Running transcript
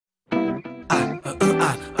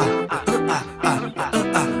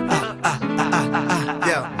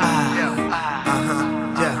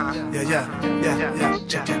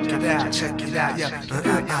check it out, yeah.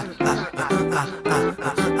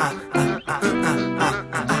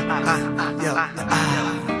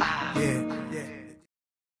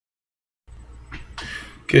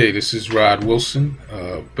 Okay, this is Rod Wilson,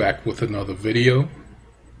 back with another video,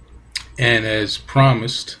 and as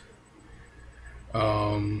promised,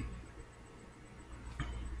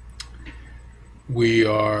 we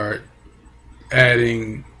are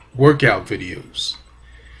adding workout videos.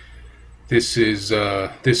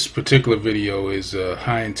 This particular video is a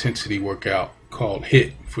high intensity workout called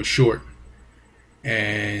H.I.T for short,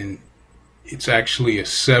 and it's actually a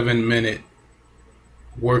 7-minute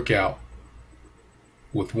workout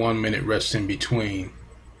with 1 minute rest in between,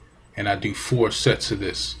 and I do 4 sets of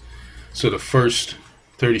this. So the first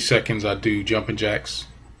 30 seconds I do jumping jacks.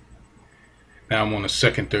 Now I'm on the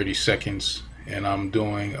second 30 seconds and I'm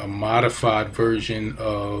doing a modified version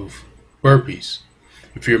of burpees.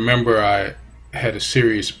 If you remember, I had a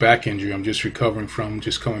serious back injury I'm just recovering from,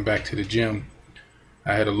 just coming back to the gym.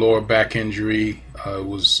 I had a lower back injury. It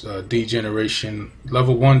was degeneration,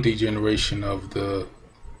 level 1 degeneration of the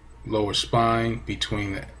lower spine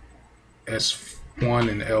between the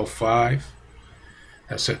S1 and L5.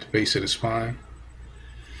 That's at the base of the spine.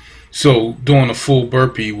 So doing a full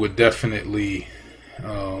burpee would definitely,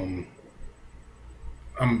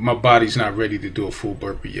 my body's not ready to do a full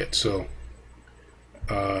burpee yet. So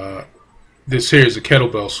this here is a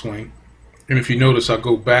kettlebell swing, and if you notice, I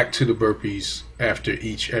go back to the burpees after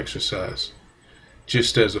each exercise,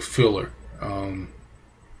 just as a filler.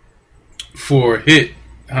 For HIIT,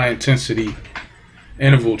 high intensity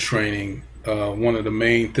interval training, one of the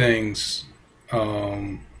main things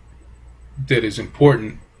that is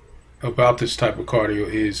important about this type of cardio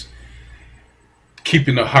is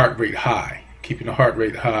keeping the heart rate high.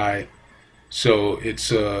 So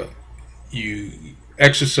it's you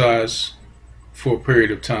exercise for a period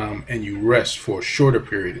of time and you rest for a shorter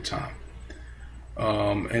period of time,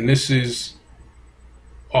 and this is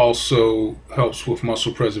also helps with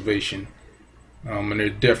muscle preservation. And there are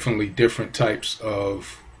definitely different types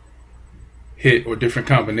of HIIT or different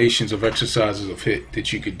combinations of exercises of HIIT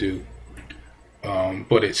that you could do.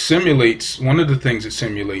 But it simulates, one of the things it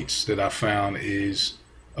simulates that I found is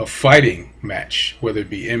a fighting match, whether it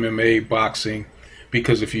be MMA, boxing,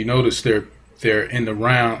 because if you notice, they're in the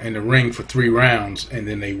ring for 3 rounds and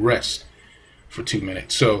then they rest for 2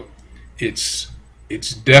 minutes. So it's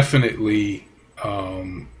definitely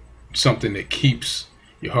something that keeps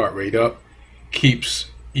your heart rate up, keeps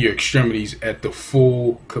your extremities at the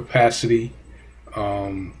full capacity,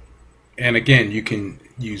 and again, you can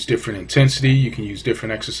use different intensity, you can use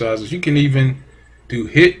different exercises, you can even do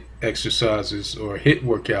HIIT exercises or HIIT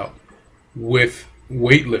workout with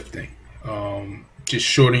weightlifting, just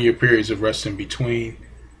shorten your periods of rest in between,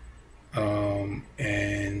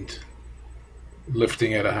 and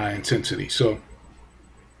lifting at a high intensity. So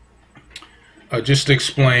just to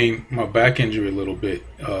explain my back injury a little bit,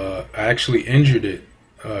 I actually injured it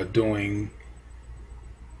doing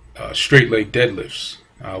straight leg deadlifts.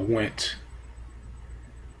 I went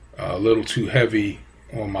a little too heavy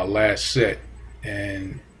on my last set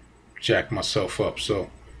and jacked myself up.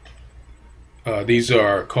 So these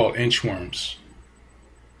are called inchworms,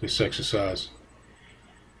 this exercise.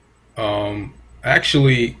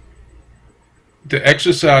 Actually, the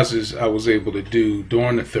exercises I was able to do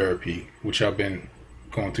during the therapy, which I've been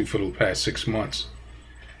going through for the past 6 months,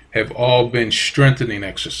 have all been strengthening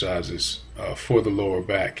exercises for the lower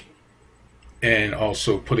back, and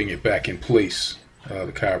also putting it back in place.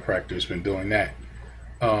 The chiropractor has been doing that.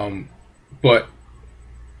 But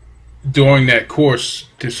during that course,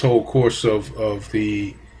 this whole course of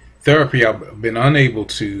the therapy, I've been unable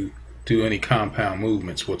to do any compound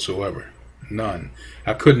movements whatsoever. None.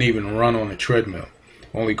 I couldn't even run on a treadmill.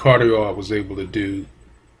 Only cardio I was able to do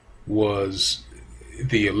was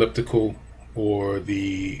the elliptical or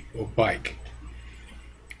bike,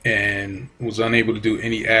 and was unable to do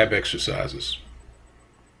any ab exercises.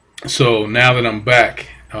 So now that I'm back,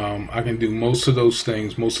 I can do most of those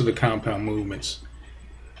things, most of the compound movements,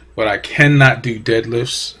 but I cannot do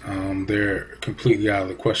deadlifts. They're completely out of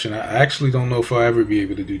the question. I actually don't know if I'll ever be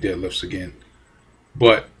able to do deadlifts again.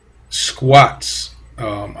 But squats,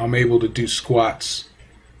 I'm able to do squats,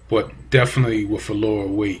 but definitely with a lower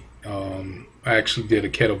weight. I actually did a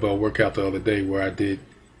kettlebell workout the other day where I did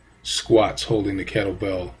squats holding the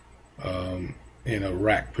kettlebell in a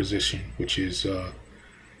rack position, which is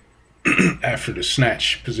after the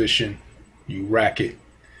snatch position, you rack it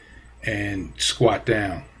and squat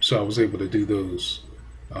down. So I was able to do those.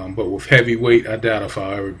 But with heavy weight, I doubt if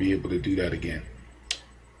I'll ever be able to do that again.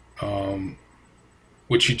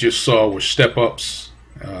 What you just saw were step ups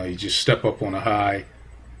You just step up on a high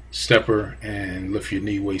stepper and lift your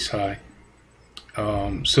knee waist high.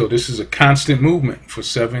 So this is a constant movement for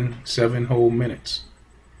seven whole minutes.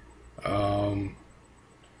 And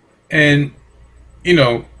you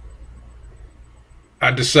know,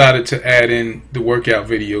 I decided to add in the workout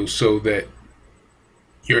videos so that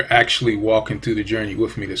you're actually walking through the journey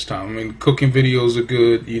with me this time. I mean, cooking videos are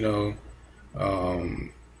good,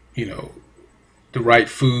 um, you know, the right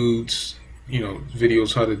foods,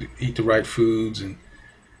 videos how to eat the right foods and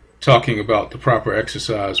talking about the proper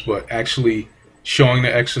exercise, but actually showing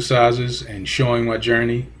the exercises and showing my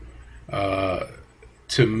journey, uh,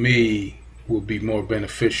 to me, will be more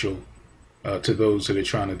beneficial to those that are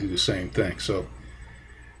trying to do the same thing. So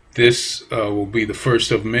this will be the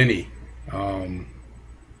first of many um,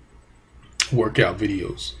 workout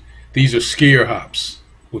videos. These are skier hops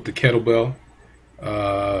with the kettlebell.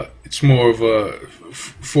 It's more of a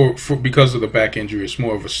for because of the back injury. It's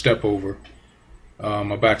more of a step over.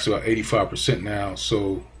 My back's about 85% now,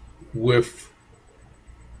 so with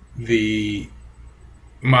the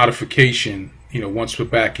modification, once the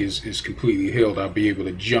back is completely healed, I'll be able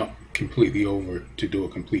to jump completely over to do a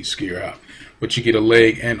complete skier hop. But you get a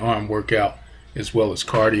leg and arm workout as well as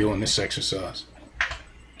cardio in this exercise.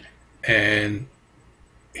 And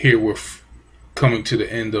here we're coming to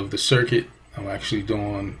the end of the circuit. I'm actually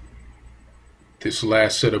doing this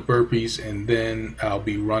last set of burpees, and then I'll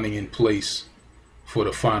be running in place for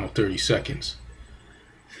the final 30 seconds.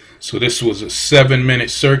 So this was a 7-minute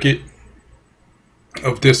circuit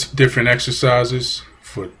of this different exercises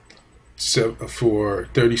for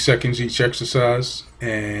 30 seconds each exercise,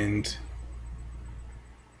 and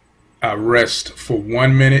I rest for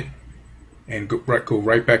 1 minute and go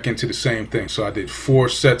right back into the same thing. So I did 4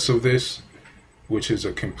 sets of this, which is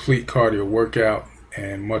a complete cardio workout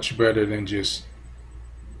and much better than just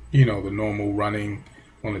the normal running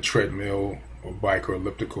on a treadmill or bike or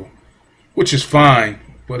elliptical, which is fine,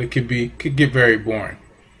 but it could get very boring.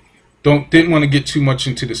 Didn't want to get too much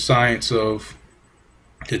into the science of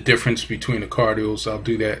the difference between the cardios. I'll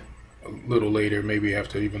do that a little later, maybe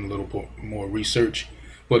after even a little bit more research.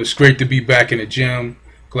 But it's great to be back in the gym.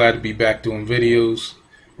 Glad to be back doing videos.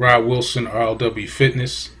 Rod Wilson, RLW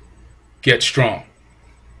Fitness. Get strong.